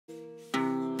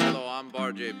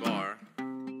Lombard J Bar. We're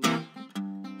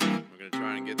gonna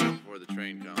try and get there before the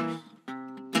train comes.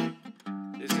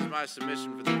 This is my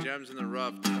submission for the Gems in the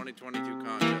Rough 2022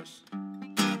 contest.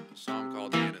 A song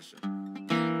called The Innocent.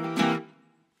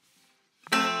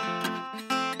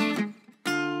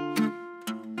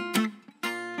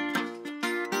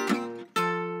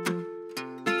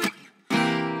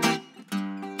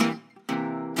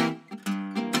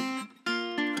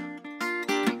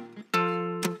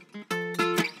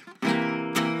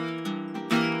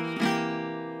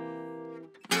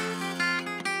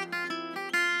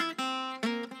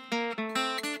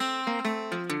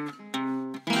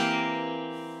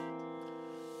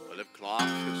 If clock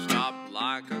could stop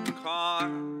like a car,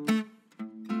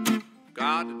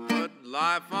 God had put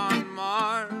life on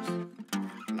Mars,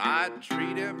 and I'd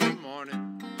treat every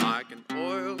morning like an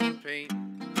oil paint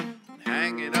and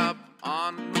hang it up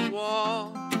on the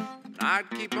wall, and I'd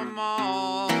keep them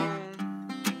all.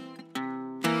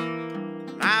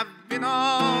 And I've been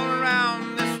all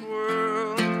around this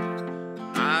world,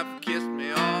 and I've kissed me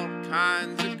all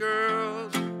kinds of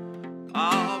girls,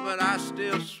 oh, but I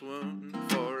still swoon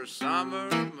for a summer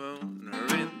moon,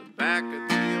 or in the back of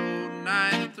the old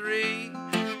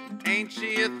 9-3. Ain't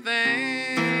she a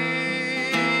thing?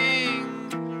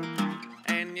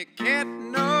 And you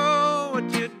can't know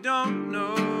what you don't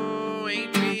know.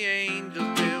 Ain't we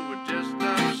angels till we're just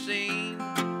obscene?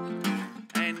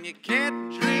 And you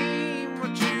can't dream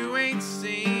what you ain't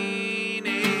seen.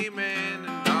 Amen.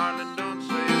 And darling, don't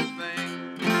say a thing.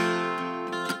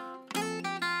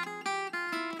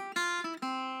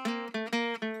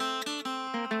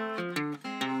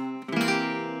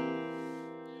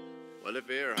 Well, if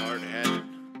Earhart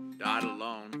hadn't died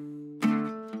alone,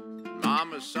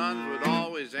 Mama's sons would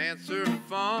always answer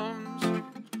phones. Well,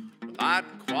 I'd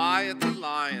quiet the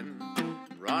lion,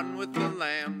 run with the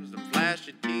lambs, and flash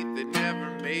your teeth that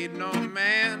never made no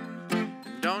man. And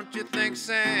don't you think,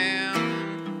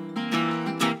 Sam?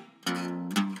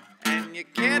 And you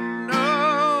can't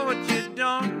know what you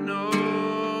don't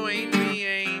know. Ain't we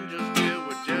angels till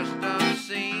we're just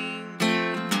obscene?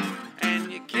 And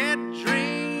you can't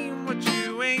dream what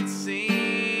you ain't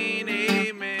seen.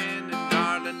 Amen. And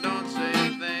darling, don't say a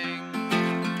thing.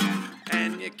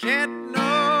 And you can't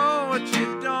know what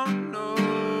you don't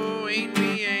know. Ain't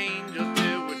we angels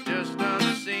till we're just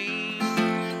obscene?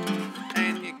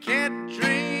 And you can't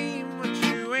dream what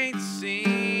you ain't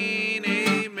seen.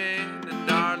 Amen. And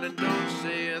darling, don't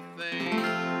say a thing.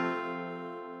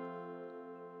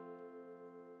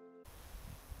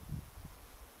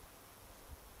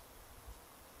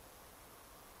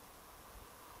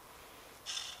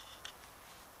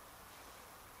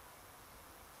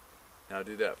 Now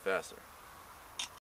do that faster.